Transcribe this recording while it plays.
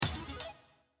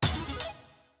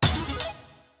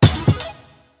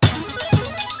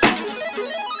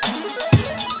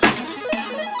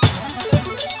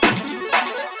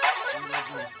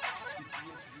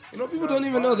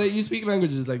we speak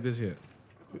languages like this here.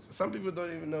 Some people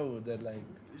don't even know that, like,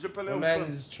 a man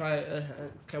is try.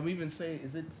 Can we even say?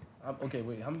 Is it? Okay,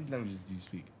 wait. How many languages do you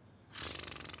speak?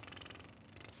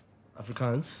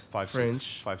 Afrikaans,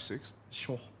 French, 5, 6.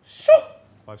 Sure.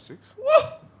 5, 6.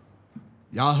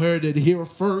 Y'all heard it here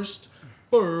first.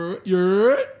 But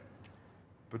yeah,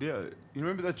 you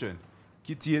remember that joint?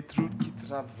 Kitty est trop qui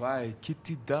travaille,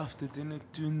 Kitty daft in le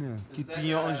tunnel,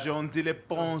 Kitty engendre les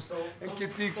penses,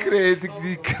 Kitty crée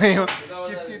des crayons,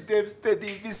 Kitty devste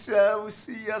des visas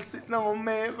aussi, à cette non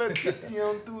mais Kitty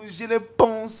endouge les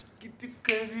penses, Kitty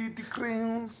crée des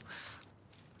crayons.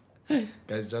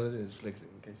 Guys, Jonathan is flexing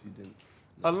in case you didn't.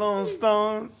 À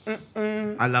l'instant.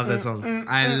 I love that song.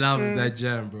 I love that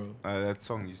jam, bro. That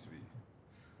song used to be.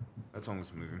 That song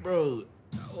was moving. Bro,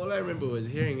 all I remember was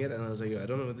hearing it and I was like, yo, I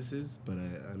don't know what this is, but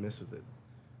I mess with it.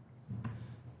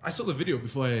 I saw the video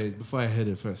before I heard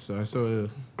it first, so I saw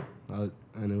it,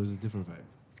 and it was a different vibe.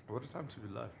 What a time to be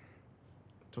live.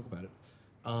 Talk about it.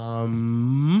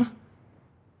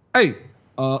 Hey,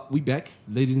 we back,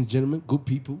 ladies and gentlemen, good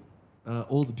people,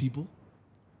 all the people.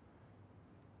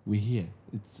 We're here.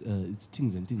 It's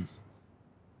things and things.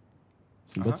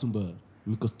 Simbatsumba,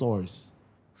 Miko Stores,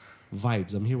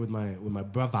 vibes. I'm here with my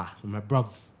brother, my brother,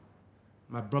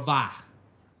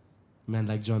 man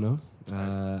like Jono.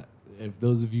 If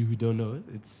those of you who don't know it,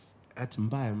 it's at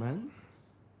Mbaya, man.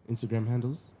 Instagram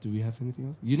handles. Do we have anything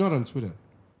else? You're not on Twitter.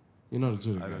 You're not on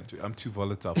Twitter. I'm too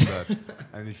volatile for that.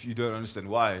 And if you don't understand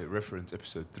why, reference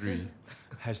episode 3,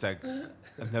 hashtag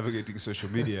I'm navigating social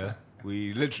media.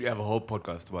 We literally have a whole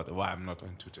podcast about why I'm not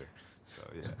on Twitter. So,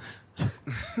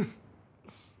 yeah.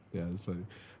 Yeah, it's funny.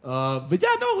 But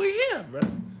yeah, no, we're here, bro.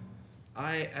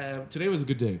 Today was a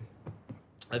good day.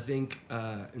 I think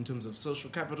in terms of social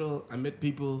capital, I met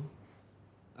people,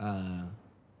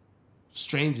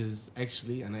 strangers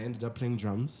actually, and I ended up playing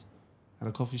drums at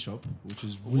a coffee shop, which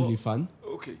was really fun.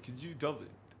 Okay, could you delve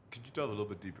a little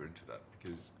bit deeper into that?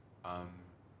 Because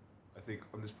I think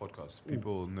on this podcast,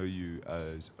 people know you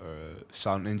as a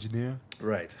sound engineer,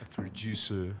 Right. a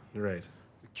producer, Right.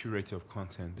 a curator of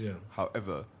content. Yeah.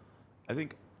 However, I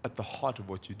think at the heart of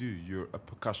what you do, you're a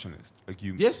percussionist. Like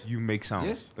you, Yes. you make sounds.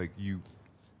 Yes. Like you.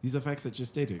 These are facts that you're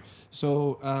stating.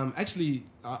 So actually,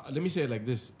 let me say it like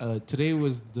this. Today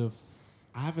was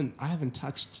I haven't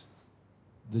touched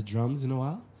the drums in a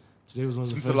while. Today was one of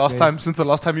the Since first the last days. time. Since the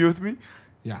last time you were with me.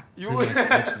 Yeah. You pretty much,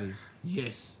 actually.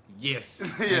 Yes. Yeah.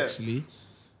 Actually.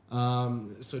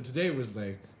 So today was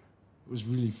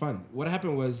really fun. What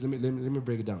happened was, let me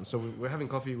break it down. So we're having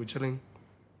coffee, we're chilling.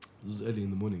 It was early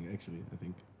in the morning, actually, I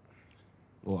think.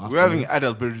 Or We're having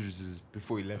adult beverages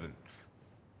before 11.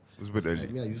 It was a bit early.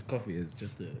 Yeah, use coffee as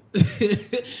just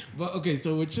a... But okay,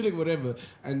 so we're chilling, whatever.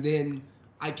 And then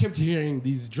I kept hearing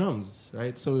these drums,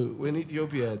 right? So in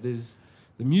Ethiopia, the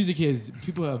music here is...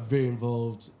 People are very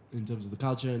involved in terms of the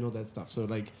culture and all that stuff. So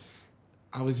like,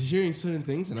 I was hearing certain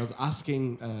things and I was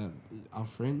asking our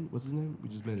friend, what's his name? We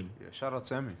just met him. Yeah, shout out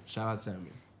Sammy. Shout out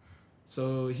Sammy.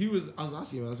 So I was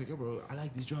asking him, I was like, yo, bro, I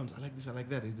like these drums. I like this, I like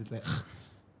that. He's like,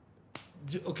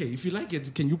 okay, if you like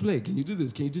it, can you play? Can you do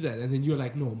this? Can you do that? And then you're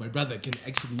like, no, my brother can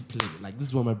actually play. Like, this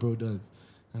is what my bro does.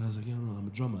 And I was like, yo, no, I'm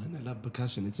a drummer and I love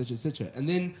percussion, etc., etc. And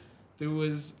then there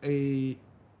was she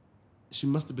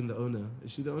must have been the owner.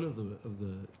 Is she the owner of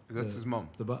the That's his mom.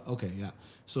 Okay, yeah.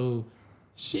 So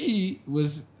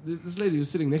this lady was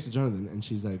sitting next to Jonathan and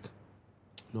she's like,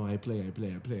 no, I play.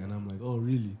 And I'm like, oh,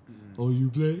 really? Oh, you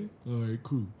play? All right,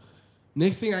 cool.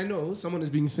 Next thing I know, someone is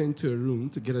being sent to a room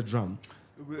to get a drum.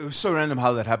 It was so random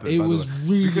how that happened. It by the was way.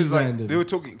 really because, like, random. They were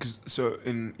talking so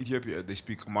in Ethiopia they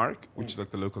speak Amharic, which is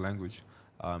like the local language,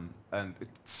 and it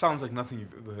sounds like nothing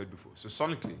you've ever heard before. So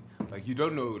sonically, like you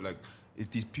don't know like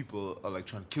if these people are like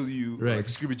trying to kill you, or, like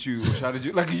scream at you, or shout at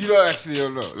you. Like you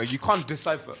don't know. Like you can't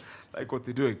decipher like what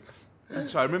they're doing. And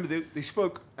so I remember they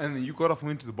spoke, and then you got up and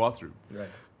went to the bathroom. Right.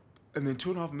 And then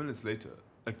 2.5 minutes later,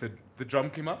 like the drum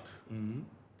came up, Mm-hmm.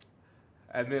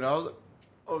 and then I was like,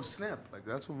 oh snap! Like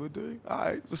that's what we're doing. All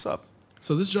right, what's up?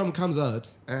 So this drum comes out,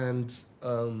 and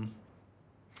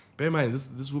bear in mind,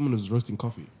 this woman was roasting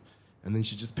coffee, and then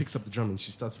she just picks up the drum and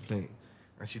she starts playing,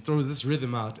 and she throws this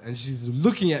rhythm out, and she's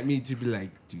looking at me to be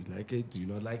like, "Do you like it? Do you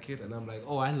not like it?" And I'm like,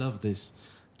 "Oh, I love this.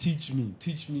 Teach me,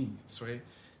 right?"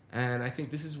 And I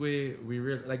think this is where we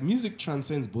realize, like, music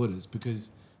transcends borders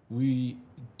because we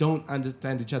don't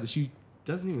understand each other. She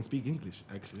doesn't even speak English,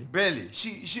 actually. Barely.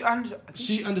 She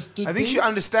understood. I think she things,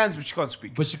 understands, but she can't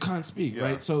speak. but she can't speak, Yeah.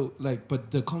 right? So, like,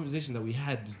 but the conversation that we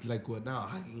had, like, we're now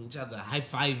hugging each other,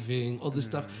 high-fiving, all this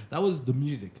stuff, that was the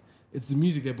music. It's the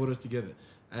music that brought us together.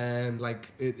 And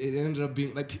like it ended up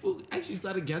being like people actually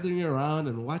started gathering around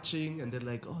and watching, and they're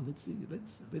like, oh,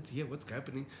 let's hear what's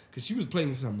happening, because she was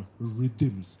playing some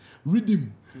rhythm.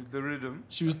 The rhythm.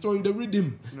 She was throwing the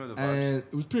rhythm, You know the vibes. and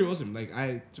it was pretty awesome. Like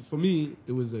for me,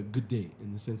 it was a good day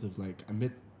in the sense of like I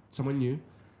met someone new.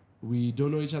 We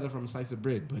don't know each other from a slice of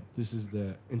bread, but this is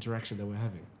the interaction that we're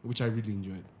having, which I really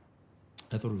enjoyed.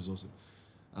 I thought it was awesome.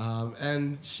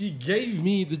 And she gave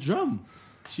me the drum.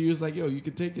 She was like, yo, you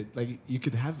could take it. Like, you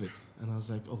could have it. And I was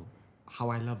like, oh,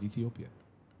 how I love Ethiopia.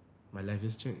 My life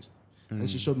has changed. And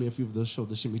she showed me a few of those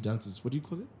the shimmy dances. What do you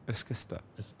call it? Eskesta.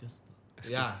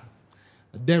 Yeah.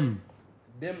 Them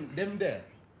there.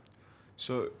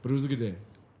 So But it was a good day.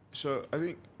 So I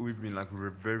think we've been like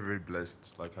very, very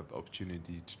blessed, like have the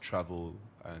opportunity to travel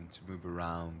and to move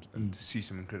around and to see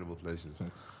some incredible places.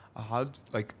 Facts.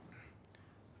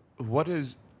 What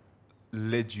has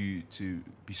led you to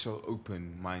be so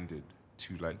open-minded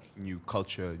to like new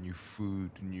culture, new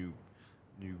food, new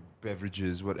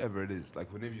beverages, whatever it is?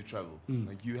 Like whenever you travel,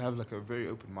 like you have like a very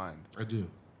open mind. I do.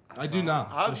 I do now.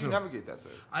 How for do you sure. navigate that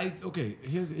though? Okay,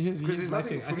 here's Because there's my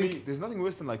nothing thing. for me. There's nothing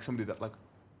worse than like somebody that like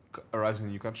arrives in a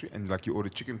new country and like you order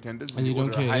chicken tenders and you don't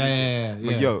order care. a Yeah. Heineken.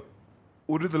 Like, yo,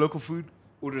 order the local food.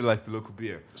 Order like the local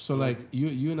beer. So like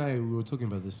you and I, we were talking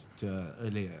about this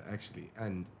earlier actually,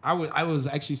 and I was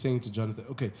actually saying to Jonathan,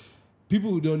 okay,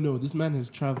 people who don't know, this man has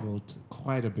traveled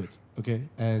quite a bit, okay,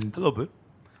 and A little bit.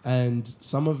 and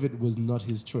some of it was not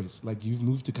his choice. Like you've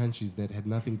moved to countries that had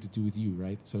nothing to do with you,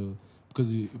 right? So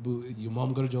because your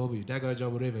mom got a job or your dad got a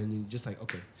job, whatever, and you're just like,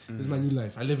 okay, this is my new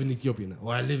life. I live in Ethiopia now,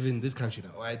 or I live in this country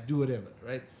now, or I do whatever,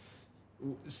 right?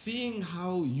 Seeing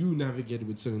how you navigate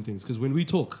with certain things, because when we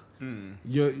talk,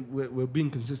 we're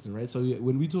being consistent, right? So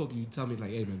when we talk, you tell me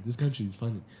like, hey man, this country is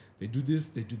funny. They do this,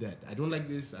 they do that. I don't like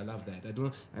this, I love that. I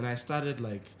don't, and I started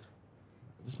like,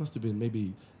 this must have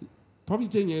been probably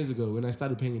 10 years ago when I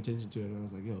started paying attention to it, and I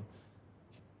was like, yo,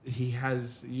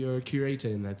 you're a curator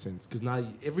in that sense, because now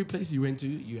every place you went to,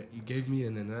 you gave me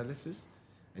an analysis,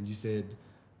 and you said,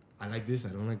 I like this, I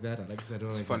don't like that, I like this, I don't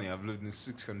like that. It's funny, I've lived in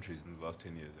 6 countries in the last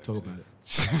 10 years. Talk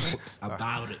actually.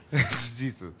 about it.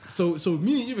 Jesus. So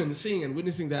me even seeing and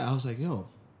witnessing that, I was like, yo,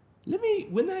 let me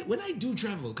when I do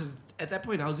travel, because at that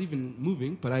point I was even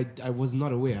moving, but I was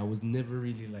not aware. I was never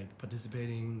really like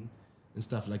participating and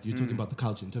stuff. Like you're talking about the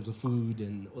culture in terms of food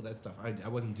and all that stuff. I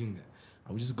wasn't doing that.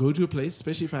 I would just go to a place,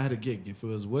 especially if I had a gig. If it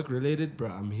was work related, bro,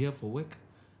 I'm here for work.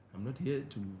 I'm not here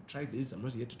to try this. I'm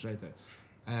not here to try that.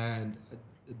 And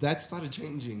that started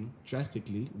changing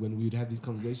drastically when we would have these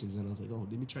conversations, and I was like, oh,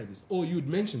 let me try this. Or you would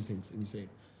mention things and you say,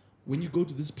 when you go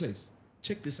to this place,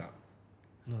 check this out.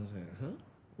 And I was like, huh?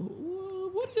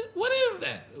 What is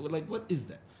that? Like, what is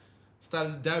that?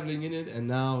 Started dabbling in it, and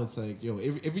now it's like, yo,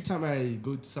 every time I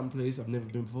go to some place I've never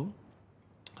been before,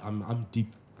 I'm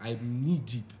deep. I'm knee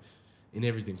deep in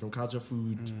everything from culture,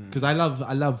 food, because I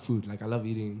love food. Like I love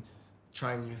eating,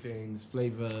 trying new things,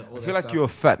 flavor. All I that feel like stuff. you were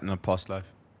fat in a past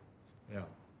life. Yeah.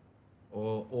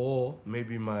 Or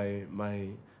maybe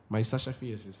my Sasha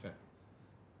Fierce is fat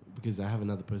because I have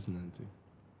another personality.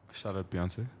 Shout out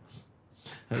Beyonce.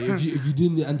 If you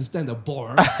didn't understand the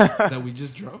bars that we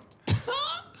just dropped.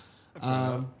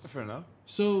 Fair enough.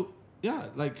 So yeah,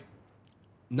 like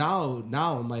now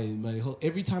my whole,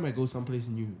 every time I go someplace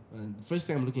new, the first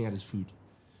thing I'm looking at is food,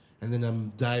 and then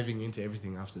I'm diving into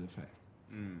everything after the fact.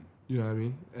 You know what I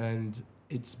mean? And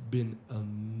it's been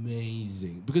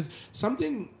amazing because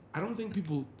something I don't think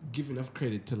people give enough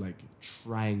credit to, like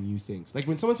trying new things. Like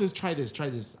when someone says try this,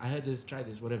 I heard this, try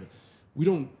this, whatever. We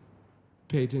don't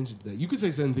pay attention to that. You could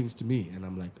say certain things to me, and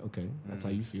I'm like, okay, that's how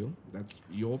you feel. That's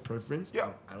your preference.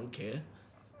 Yeah. I don't care.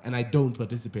 And I don't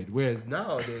participate. Whereas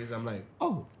nowadays, I'm like,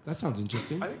 oh, that sounds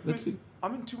interesting. Let's see.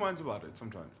 I'm in 2 minds about it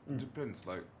sometimes. It depends.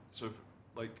 Like, so, if,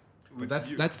 like, with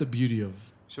you, That's the beauty of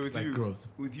so with like you, growth.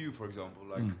 With you, for example,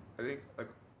 like, I think, like,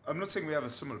 I'm not saying we have a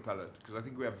similar palate because I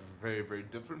think we have very, very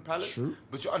different palates. True.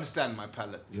 But you understand my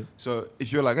palate. Yes. So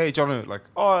if you're like, hey, John, like,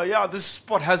 oh yeah, this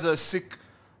spot has a sick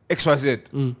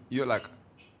XYZ, you're like,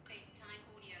 FaceTime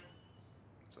audio.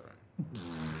 sorry.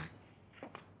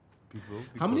 People.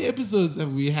 How many episodes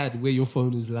have we had where your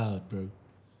phone is loud, bro?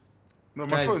 No,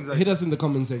 my Guys, phone's like, hit us in the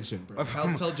comment section, bro. My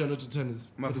phone- Tell Jono to turn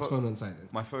put his phone on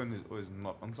silent. my phone is always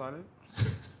not on silent.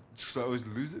 So I always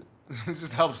lose it. It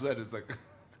just helps that it's like.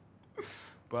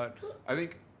 But I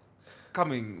think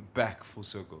coming back full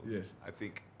circle. Yes. I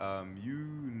think you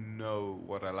know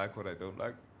what I like, what I don't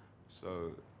like.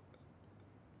 So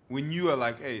when you are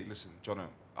like, hey, listen, Jono,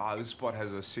 this spot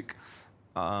has a sick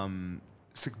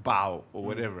bow or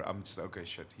whatever, I'm just like, okay,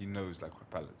 shit, he knows like my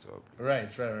palate. So Right.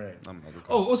 I'm like, okay.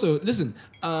 Oh, also, listen,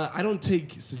 I don't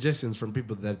take suggestions from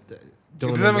people that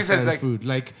don't Does that make sense? understand Like- food.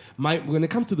 Like when it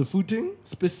comes to the food thing,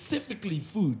 specifically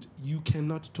food, you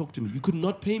cannot talk to me. You could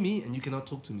not pay me, and you cannot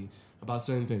talk to me about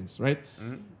certain things, right?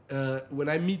 When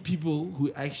I meet people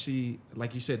who actually,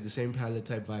 like you said, the same palate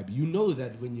type vibe, you know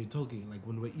that when you're talking, like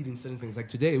when we're eating certain things. Like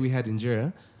today, we had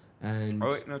injera, and Oh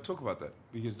wait, no, talk about that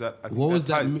because that. I think what was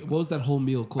that? ties- What was that whole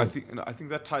meal called? I think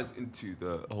that ties into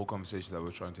the whole conversation that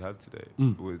we're trying to have today,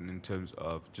 in terms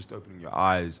of just opening your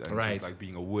eyes and Right. just like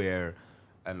being aware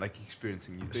and like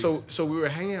experiencing new things. So we were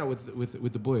hanging out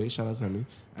with the boy, shout out to him,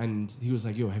 and he was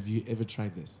like, "Yo, have you ever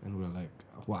tried this?" And we were like,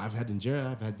 "Well, I've had injera,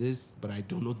 I've had this, but I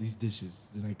don't know these dishes.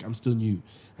 Like, I'm still new."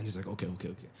 And he's like, "Okay."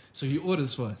 So he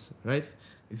orders for us, right?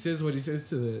 He says what he says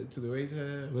to the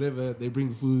waiter, whatever. They bring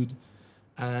the food,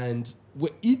 and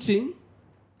we're eating,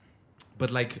 but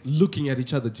like looking at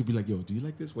each other to be like, "Yo, do you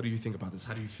like this? What do you think about this?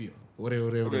 How do you feel?"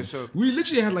 Whatever. Okay, so- we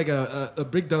literally had like a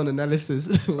breakdown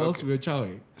analysis whilst we were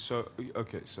chowing. So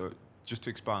just to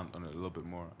expand on it a little bit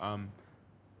more,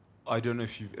 I don't know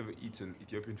if you've ever eaten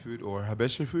Ethiopian food or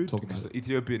Habesha food. Talk about because it.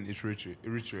 Ethiopia and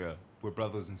Eritrea were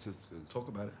brothers and sisters. Talk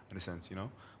about it. In a sense, you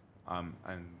know,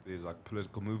 and there's like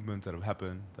political movements that have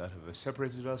happened that have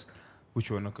separated us, which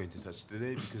we're not going to touch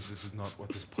today because this is not what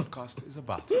this podcast is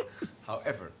about.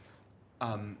 However,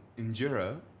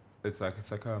 injera, it's like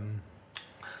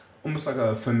almost like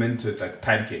a fermented like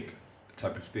pancake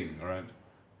type of thing, right?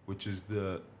 Which is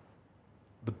the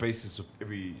basis of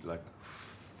every like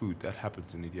food that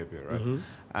happens in Ethiopia, right? Mm-hmm.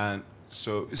 And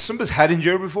so somebody's had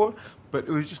injera before, but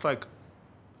it was just like,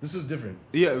 This was different.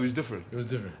 yeah, it was different. It was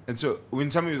different. And so when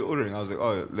somebody was ordering, I was like,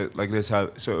 oh, let's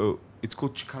have. So it's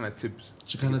called chikana tips.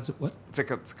 Chicana what? It's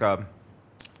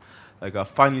like a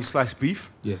finely sliced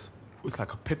beef Yes. with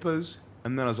like peppers,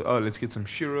 and then I was like, oh, let's get some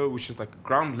shiro, which is like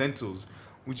ground lentils,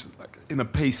 which is like in a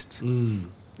paste, you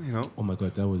know. Oh my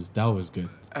god, that was good.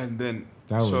 And then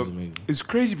That was amazing. It's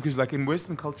crazy because like in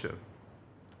Western culture,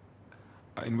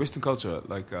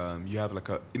 like you have like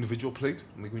a individual plate,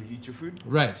 like when you eat your food.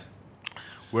 Right.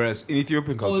 Whereas in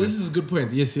Ethiopian culture, Oh, this is a good point.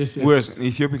 Yes. whereas in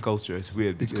Ethiopian culture, it's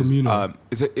weird. It's because, communal.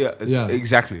 Yeah.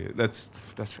 Exactly. That's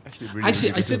actually really. Actually,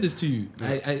 really I said good. this to you.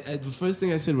 I the first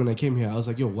thing I said when I came here, I was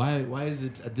like, "Yo, why is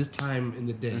it at this time in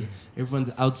the day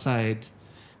everyone's outside,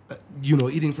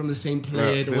 eating from the same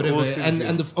plate or they're whatever?" all sitting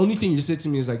And the only thing you said to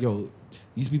me is like, "Yo,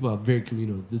 these people are very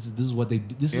communal. This is what they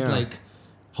do. This is Yeah. like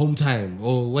home time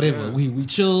or whatever. Yeah. We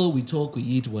chill, we talk, we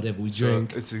eat, whatever, we So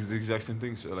drink." it's the exact same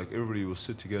thing. So like everybody will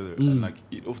sit together and like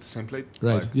eat off the same plate.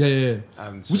 Right. Like, Yeah.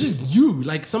 and so Which is you.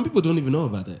 Like some people don't even know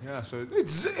about that. yeah. So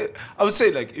I would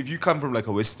say like if you come from like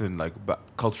a Western like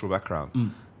cultural background,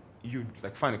 you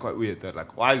like find it quite weird that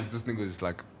like why is this nigga's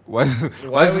like why is this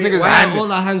nigga's Why hand? are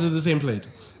all our hands on the same plate?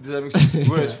 Does that make sense?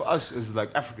 Whereas for us as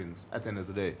like Africans, at the end of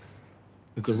the day, It's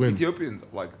a because win. Ethiopians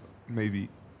like maybe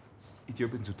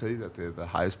Ethiopians will tell you that they're the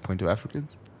highest point of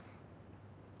Africans,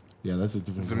 Yeah, that's a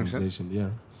different Does that make sense? conversation. Yeah.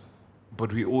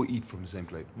 but we all eat from the same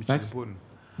plate, which Facts. is important.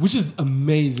 Which is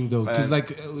amazing though, because Man.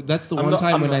 like that's the I'm one not-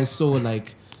 time I'm when not- I saw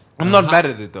like I'm not how- mad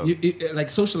at it though. like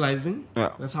socializing.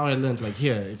 Yeah. That's how I learned. Like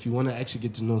here, if you want to actually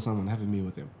get to know someone, have a meal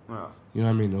with them. Yeah. You know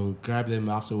what I mean? Or grab them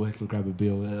after work and grab a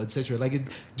beer, etc. Like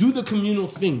do the communal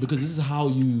thing because this is how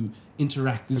you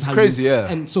interact. This is It's how crazy, you,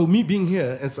 yeah. And so me being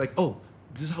here, it's like, oh,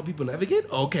 this is how people navigate.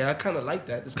 Okay, I kind of like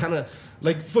that. It's kind of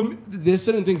like for me, there's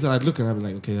certain things that I'd look and I'd be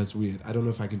like, okay, that's weird. I don't know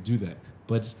if I can do that.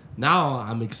 But now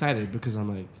I'm excited because I'm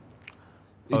like,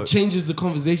 it changes the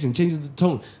conversation, changes the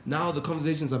tone. Now the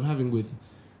conversations I'm having with,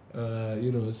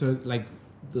 so like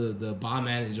the bar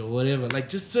manager or whatever, like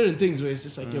just certain things where it's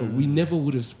just like, yo, we never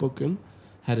would have spoken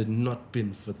had it not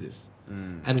been for this.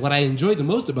 And what I enjoy the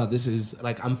most about this is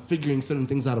like I'm figuring certain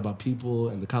things out about people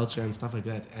and the culture and stuff like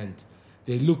that. And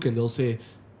they look and they'll say,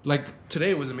 like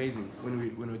today was amazing when we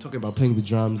were talking about playing the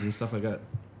drums and stuff like that.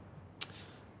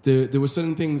 There were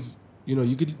certain things,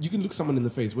 you can look someone in the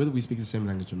face, whether we speak the same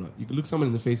language or not. You can look someone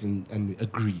in the face and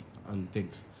agree on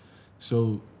things.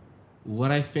 So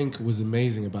what I think was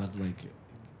amazing about like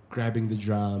grabbing the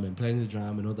drum and playing the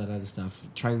drum and all that other stuff,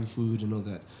 trying food and all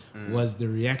that, was the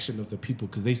reaction of the people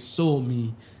because they saw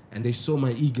me and they saw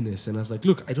my eagerness and I was like,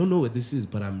 look, I don't know what this is,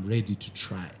 but I'm ready to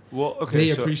try. Well, okay.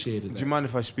 They so appreciated Do that. you mind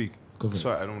if I speak? Go for it.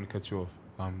 Sorry, I don't want to cut you off.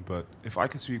 But if I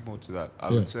could speak more to that, I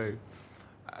Yeah. would say,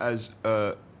 as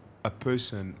a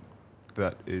person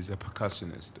that is a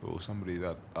percussionist or somebody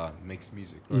that makes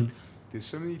music, right? There's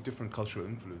so many different cultural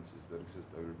influences that exist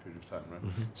over a period of time,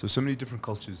 right? So many different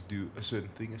cultures do a certain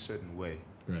thing a certain way,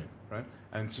 Right. right?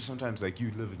 And so sometimes, like,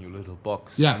 you live in your little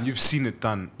box, Yeah. and you've seen it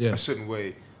done Yeah. a certain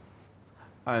way.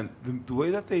 And the way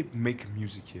that they make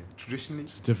music here, traditionally,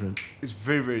 It's different. is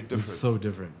very, very different. It's so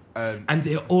different. and And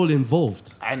they're all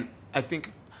involved. And I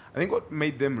think I think what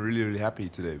made them really, really happy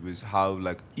today was how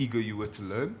like eager you were to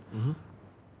learn,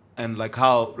 and like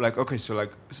how like okay, so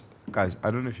like guys,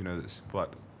 I don't know if you know this,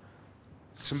 but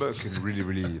Simba can really,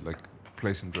 really like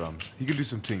play some drums. He can do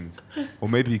some things, or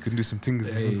maybe he can do some things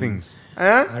and some things.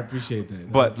 I appreciate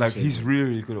that. But like he's really,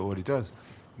 really good at what he does.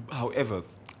 However,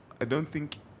 I don't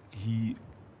think he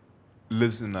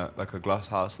lives in a glass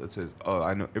house that says, "Oh,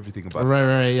 I know everything about."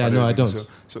 Right. Yeah, no, I don't.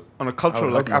 So on a cultural, I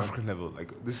would like love African level, like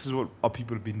this is what our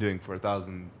people have been doing for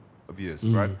 1,000 of years,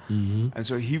 Mm, right? mm-hmm. And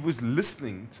so he was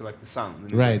listening to like the sound. And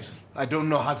he was Right. like, I don't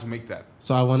know how to make that.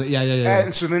 So I want to, yeah.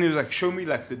 And so then he was like, "Show me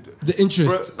like The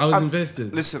interest. Bro, I was I'm-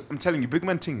 invested. Listen, I'm telling you, big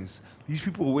man things. These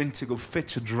people went to go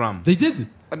fetch a drum. They did.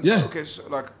 And, Yeah. Okay, so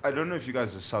like I don't know if you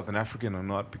guys are Southern African or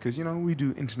not, because you know we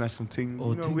do international things. Oh,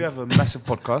 You know we things. have a massive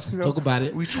podcast. You know, Talk about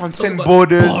it. We transcend about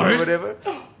borders bars. or whatever.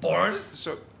 Bars.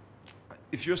 So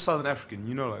if you're Southern African,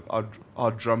 you know like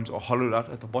our drums are hollowed out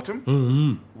at the bottom,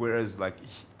 Mm-hmm. whereas like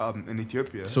in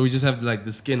Ethiopia. So we just have like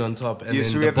the skin on top, and yeah,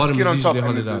 then so we the have the bottom skin is on top usually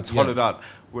and hollowed it's out. hollowed out.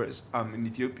 Whereas in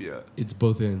Ethiopia, It's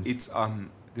both ends. it's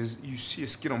you see a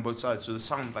skin on both sides, so the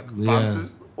sound like Yeah.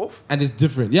 bounces off. And it's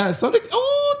different. Yeah, Sonic.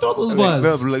 Oh, throw those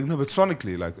bars. No, but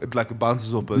sonically, like it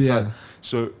bounces off both Yeah. sides.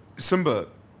 So Simba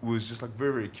was just like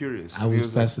very, very curious. I And he was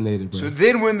like- fascinated, bro. so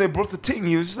then when they brought the thing,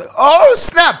 he was just like, "Oh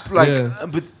snap!" Like, Yeah.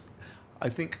 but I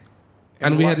think,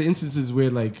 and we what- had instances where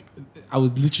like I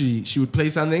was literally, she would play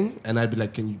something, and I'd be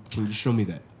like, "Can you show me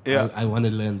that? Yeah. I want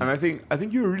to learn." and That. I think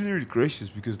you were really, really gracious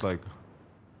because like,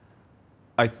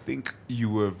 I think you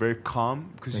were very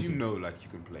calm because Thank you you. know like you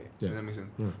can play. Yeah. Does that make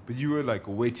sense? Yeah. But you were like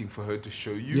waiting for her to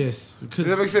show you. Yes, because Does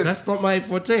that make sense? that's not my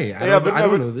forte. I Yeah, don't, but I no,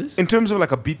 don't but know this. in terms of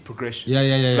like a beat progression.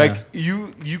 Yeah. Like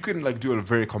you can like do a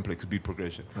very complex beat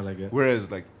progression. I like it. Whereas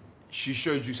like she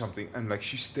showed you something and like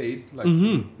she stayed like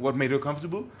Mhm. what made her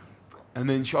comfortable, and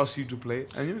then she asked you to play,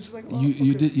 and you were just like, oh,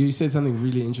 You said something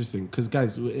really interesting because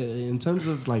guys, in terms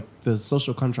of like the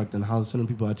social contract and how certain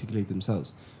people articulate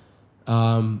themselves,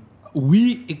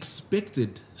 we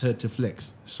expected her to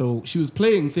flex. So she was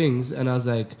playing things, and I was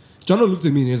like, Jono looked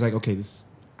at me and he was like, "Okay,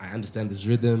 I understand this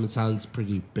rhythm. It sounds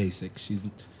pretty basic. She's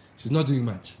not doing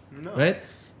much, No. right?"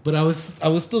 But I was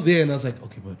still there, and I was like,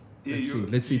 "Okay, but Yeah,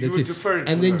 let's see." you were deferring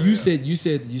And to then her, you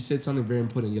yeah. said something very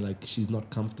important. You're like, she's not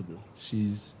comfortable.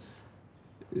 She's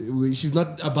not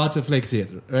about to flex yet,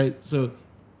 right? So,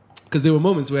 because there were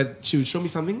moments where she would show me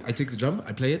something, I take the drum,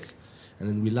 I play it, and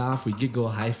then we laugh, we giggle,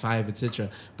 high five, etc.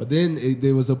 But then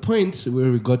there was a point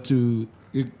where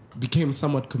it became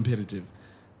somewhat competitive,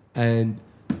 and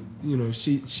you know,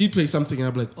 she played something, and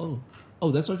I'm like,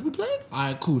 oh, that's what we play. All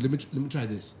right, cool. Let me try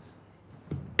this.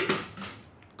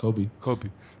 Kobe.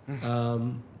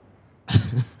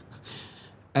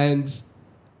 And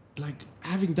like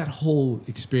having that whole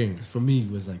experience for me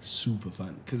was like super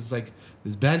fun because like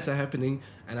there's banter happening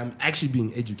and I'm actually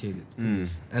being educated in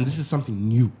this. And this is something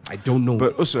new. I don't know.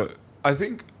 But also, I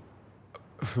think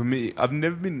for me, I've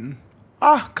never been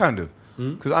kind of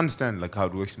because I understand like how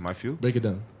it works in my field. Break it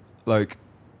down. Like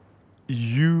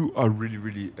you are really,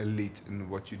 really elite in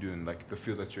what you do in like the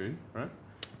field that you're in, right?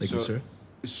 Thank you, sir.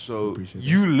 So Appreciate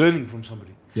you learning from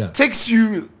somebody Yeah. takes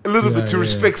you a little bit to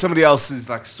respect somebody else's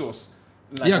like source.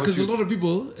 Like Yeah, what because a you- lot of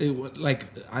people,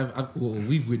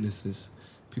 we've witnessed this.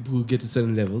 People who get to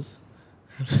certain levels,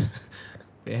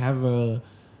 they have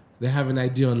an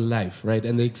idea on life, right?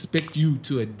 And they expect you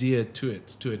to adhere to it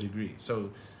to a degree.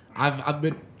 So, I've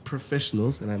met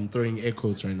professionals, and I'm throwing air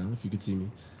quotes right now, if you could see me.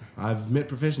 I've met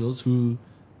professionals who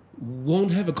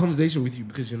won't have a conversation with you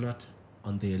because you're not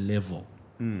on their level.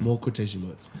 More quotation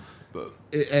marks. But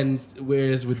And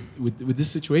whereas with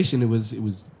this situation, it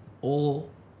was all.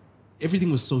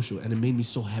 Everything was social, and it made me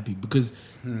so happy because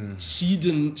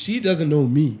she doesn't know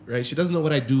me, right? She doesn't know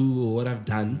what I do or what I've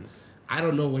done. I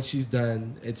don't know what she's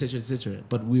done, etc., etc.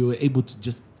 But we were able to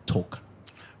just talk,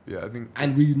 yeah, I think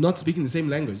and we're not speaking the same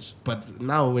language. But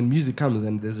now, when music comes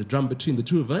and there's a drum between the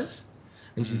two of us,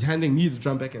 and she's handing me the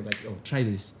drum back and like, "Oh, try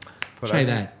this, But try I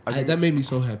that." think- I think- That made me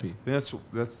so happy.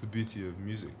 that's the beauty of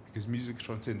music because music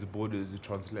transcends borders. It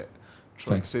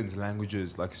transcends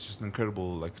languages. Like it's just an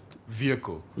incredible like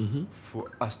vehicle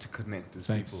for us to connect as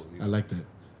Thanks. people. You I know? like that.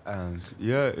 And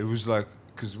yeah, it was like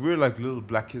because we're like little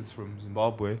black kids from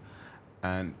Zimbabwe,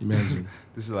 and Imagine.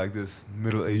 this is like this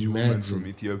middle-aged woman Imagine. from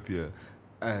Ethiopia,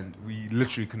 and we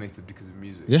literally connected because of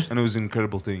music. Yeah. And it was an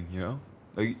incredible thing, you know.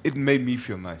 Like it made me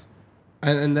feel nice.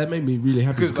 And that made me really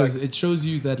happy Because, because like- it shows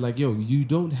you that like, yo, you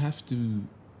don't have to.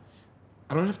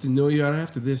 I don't have to know you. I don't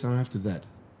have to this. I don't have to that.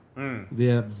 They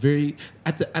are very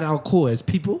at our core as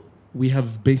people. We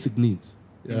have basic needs.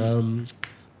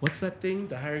 What's that thing?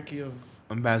 The hierarchy of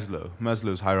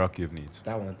Maslow's hierarchy of needs.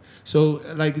 That one. So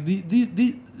like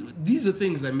these are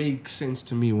things that make sense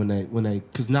to me when I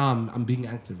because now I'm being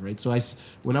active, right? So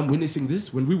when I'm witnessing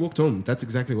this, when we walked home, that's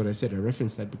exactly what I said. I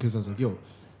referenced that because I was like, yo,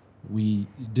 we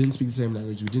didn't speak the same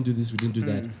language, we didn't do this, we didn't do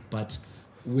that, but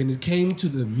when it came to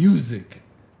the music,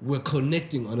 we're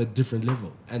connecting on a different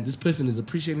level. And this person is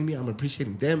appreciating me, I'm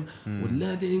appreciating them. We're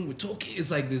learning, we're talking. It's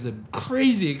like there's a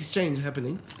crazy exchange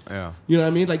happening. Yeah. You know what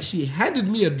I mean? Like she handed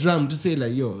me a drum to say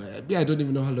like, yo, I don't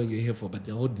even know how long you're here for, but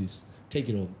hold this. Take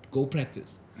it home. Go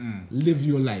practice. Live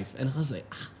your life. And I was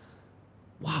like,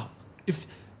 wow. If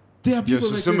there are people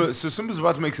like this. So Simba's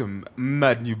about to make some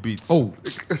mad new beats. Oh.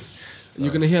 You're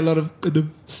going to hear a lot of...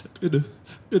 That's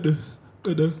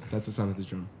the sound of the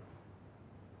drum.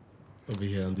 Over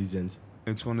here on these ends.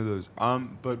 It's one of those.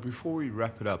 But before we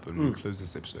wrap it up and we close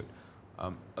this episode,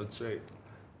 I'd say,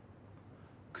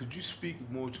 could you speak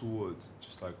more towards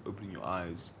just like opening your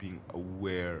eyes, being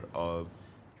aware of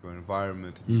your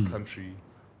environment, your country,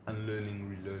 and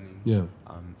learning, relearning,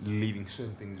 leaving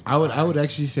certain things behind? I would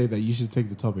actually say that you should take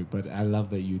the topic, but I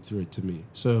love that you threw it to me.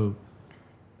 So,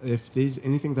 if there's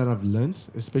anything that I've learned,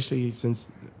 especially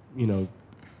since, you know,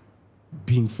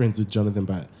 being friends with Jonathan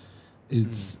Batt,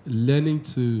 it's learning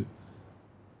to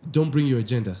don't bring your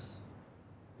agenda.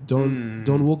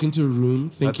 Don't walk into a room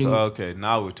thinking. That's, okay,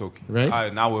 now we're talking.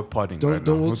 Right? Now we're podding.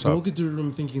 Don't walk into a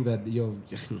room thinking that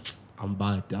I'm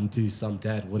bad, I'm this, I'm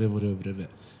that, whatever.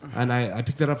 And I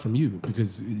picked that up from you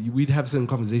because we'd have certain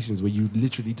conversations where you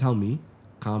literally tell me,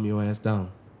 calm your ass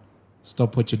down,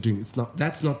 stop what you're doing.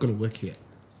 That's not going to work here,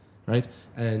 right?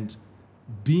 And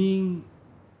being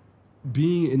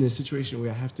in a situation where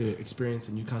I have to experience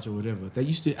a new culture or whatever, that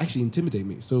used to actually intimidate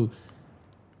me. So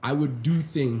I would do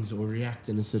things or react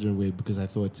in a certain way because I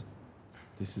thought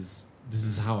this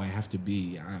is how I have to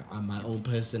be. I'm my own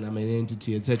person, I'm an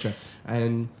entity, etc.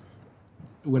 And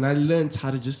when I learned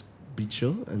how to just be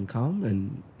chill and calm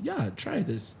and try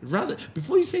this. Rather,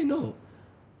 before you say no,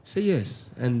 say yes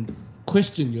and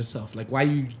question yourself. Like, why are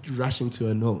you rushing to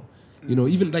a no? You know,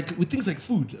 even like with things like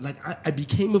food, like I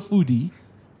became a foodie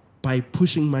by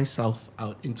pushing myself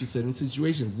out into certain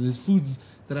situations. There's foods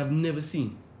that I've never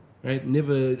seen, right?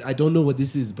 I don't know what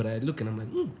this is, but I look and I'm like,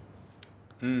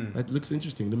 that looks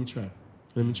interesting. Let me try.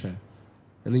 And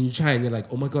then you try and you're like,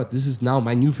 oh my God, this is now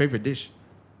my new favorite dish.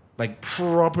 Like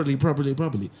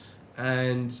properly.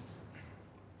 And,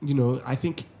 you know, I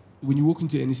think when you walk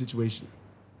into any situation,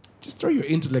 just throw your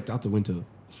intellect out the window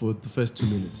for the first 2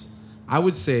 minutes. I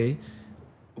would say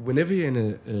whenever you're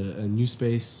in a new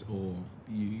space or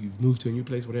you've moved to a new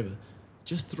place, whatever,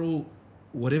 just throw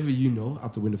whatever you know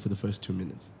out the window for the first 2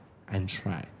 minutes and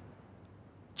try.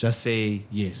 Just say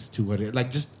yes to whatever. Like,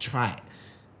 just try.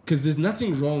 Because there's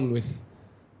nothing wrong with,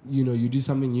 you know, you do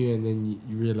something new and then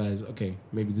you realize, okay,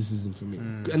 maybe this isn't for me.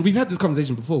 And we've had this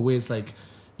conversation before where it's like,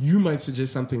 you might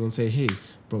suggest something and say, hey,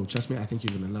 bro, trust me, I think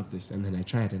you're going to love this. And then I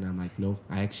try it and I'm like, no,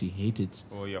 I actually hate it.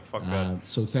 Oh, yeah, fuck that.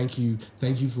 So thank you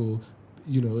for,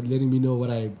 you know, letting me know what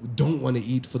I don't want to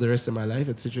eat for the rest of my life,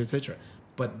 etc., etc.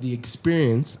 But the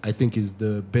experience, I think, is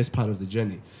the best part of the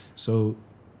journey. So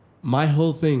my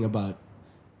whole thing about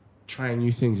trying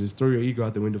new things is throw your ego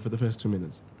out the window for the first 2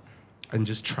 minutes and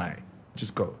just try.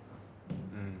 Just go.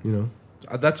 You know?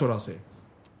 That's what I'll say.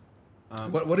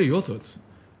 What are your thoughts?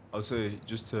 I would say,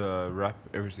 just to wrap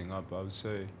everything up, I would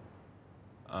say,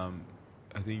 I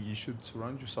think you should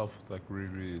surround yourself with like really,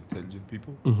 really intelligent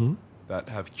people that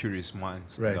have curious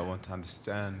minds, Right. that want to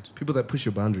understand. People that push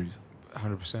your boundaries.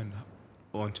 100%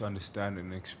 want to understand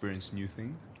and experience new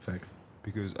things. Facts.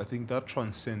 Because I think that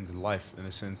transcends life in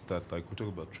a sense that, like, we talk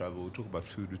about travel, we talk about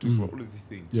food, we talk about all of these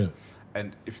things. Yeah.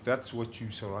 And if that's what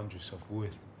you surround yourself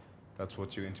with, that's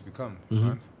what you're going to become, Mm-hmm.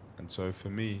 right? And so for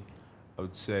me, I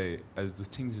would say, as the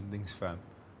Things and Things fam,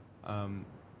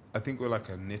 I think we're like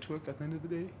a network at the end of the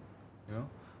day, you know?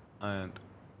 And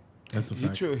That's a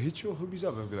fact. hit your hobbies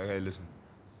up and be like, hey, listen,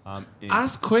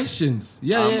 Ask questions.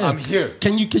 Yeah, I'm here.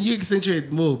 Can you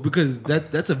accentuate more? Because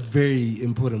that's a very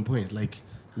important point. Like,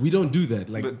 we don't do that.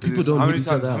 Like, But people don't how hit many each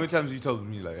times, other How up. many times have you told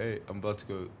me, like, hey, I'm about to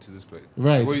go to this place?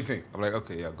 Right. What do you think? I'm like,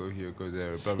 okay, yeah, go here, go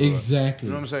there, blah, blah, blah. Exactly.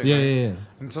 You know what I'm saying? Yeah, Like,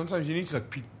 yeah. And sometimes you need to,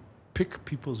 like, pick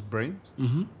people's brains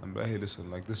Mm-hmm. and be like, hey,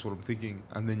 listen, like, this is what I'm thinking.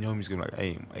 And then your homie's going to be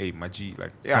like, hey, my G,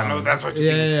 like, yeah, I know that's what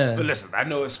you're thinking. Yeah. But listen, I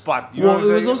know a spot. You know Well, what it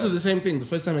I'm was saying? also the same thing. The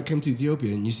first time I came to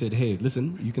Ethiopia and you said, hey,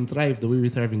 listen, you can thrive the way we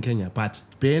thrive in Kenya. But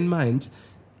bear in mind,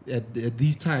 at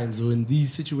these times or in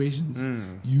these situations,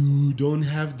 you don't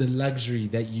have the luxury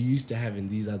that you used to have in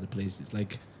these other places.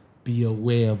 Like, be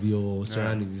aware of your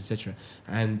surroundings, etc.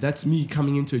 And that's me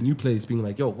coming into a new place, being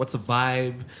like, yo, what's the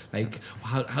vibe? Like,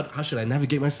 how should I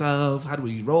navigate myself? How do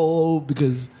we roll?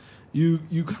 Because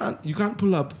You can't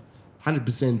pull up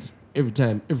 100% every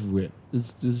time everywhere.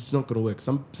 It's just not gonna work.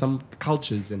 Some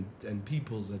cultures and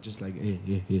peoples are just like, hey,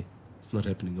 it's not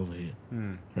happening over here,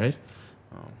 right?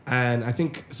 Oh. And I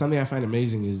think something I find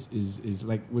amazing is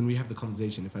like when we have the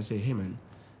conversation. If I say, hey man,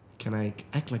 can I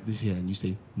act like this here, and you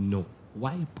say no.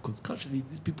 Why? Because culturally,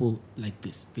 these people like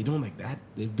this. They don't like that.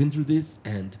 They've been through this,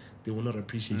 and they will not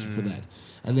appreciate you for that.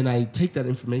 And then I take that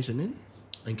information in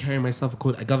and carry myself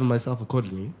I govern myself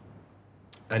accordingly,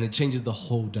 and it changes the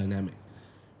whole dynamic.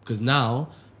 Because now,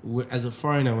 as a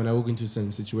foreigner, when I walk into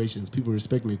certain situations, people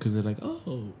respect me because they're like,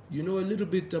 "Oh, you know a little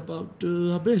bit about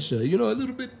Habesha. You know a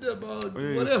little bit about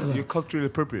whatever." You're culturally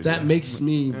appropriate. That makes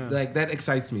me like that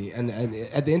excites me, and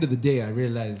at the end of the day, I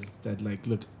realize that like,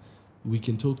 look, we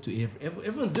can talk to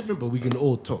everyone's different, but we can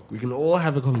all talk. We can all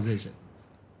have a conversation.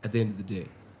 At the end of the day,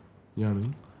 you know what I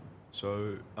mean?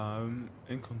 So,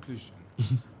 in conclusion,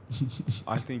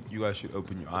 I think you guys should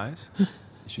open your eyes. You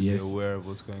should Yes. be aware of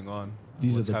what's going on.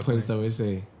 These are what's the happening. points that we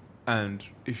say. And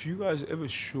if you guys are ever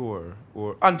sure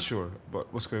or unsure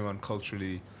about what's going on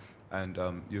culturally, and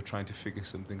you're trying to figure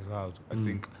some things out, I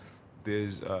think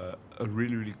there's a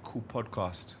really, really cool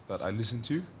podcast that I listen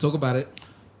to. Talk about it.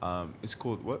 It's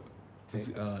called what? Tings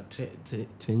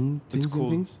It's and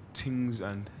called things. Tings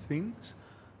and Things.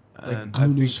 Like And I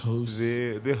goonish think hosts.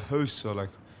 their hosts are like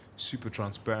super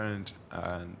transparent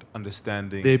and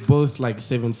understanding. They're both like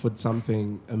 7 foot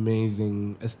something,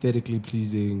 amazing, aesthetically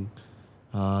pleasing.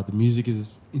 The music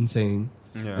is insane.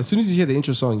 Yeah. As soon as you hear the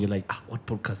intro song, you're like, what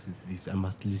podcast is this? I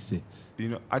must listen. You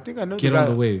know, I think I know Get the guy. on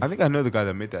the wave. I think I know the guy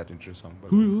that made that intro song. But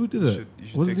Who did that? you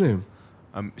should What's his text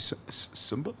me. name?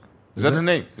 Simba? Is Is that that- the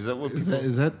name? Is that what Is people?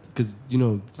 that because you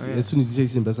know Oh, yeah. as soon as you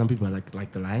say Simba, some people are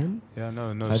like the lion Yeah,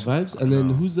 no. type vibes, and then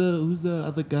who's the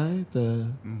other guy? The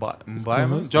his Mbaiman?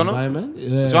 co-host? Jonathan? Mbaiman?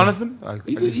 Yeah. Jonathan? I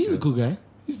guess He's so. a cool guy.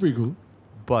 He's pretty cool.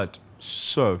 But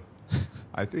so,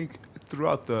 I think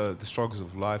throughout the struggles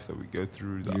of life that we go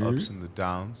through, the Yeah. ups and the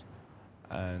downs,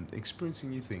 and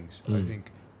experiencing new things, I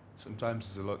think sometimes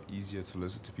it's a lot easier to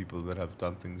listen to people that have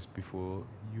done things before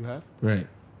you have. Right.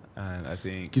 And I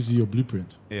think, Gives you your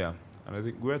blueprint. yeah, and I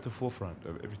think we're at the forefront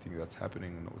of everything that's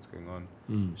happening and what's going on.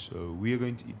 So we are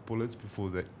going to eat bullets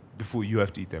before you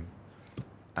have to eat them.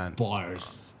 And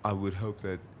Bars. I would hope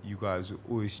that you guys will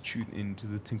always tune into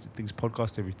the Things and Things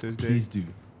podcast every Thursday. Please do.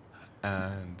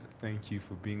 And thank you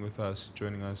for being with us,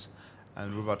 joining us.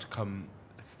 And we're about to come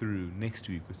through next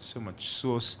week with so much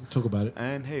sauce. Talk about it.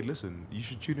 And hey, listen, you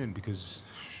should tune in because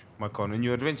might go on a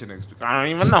new adventure next week. I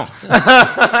don't even know.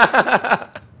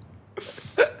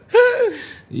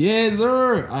 Yes,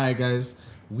 sir. All right, guys.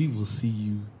 We will see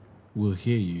you. We'll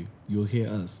hear you. You'll hear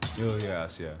us Oh,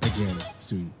 yes, yeah. again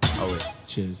soon. Oh, wait.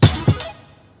 Cheers.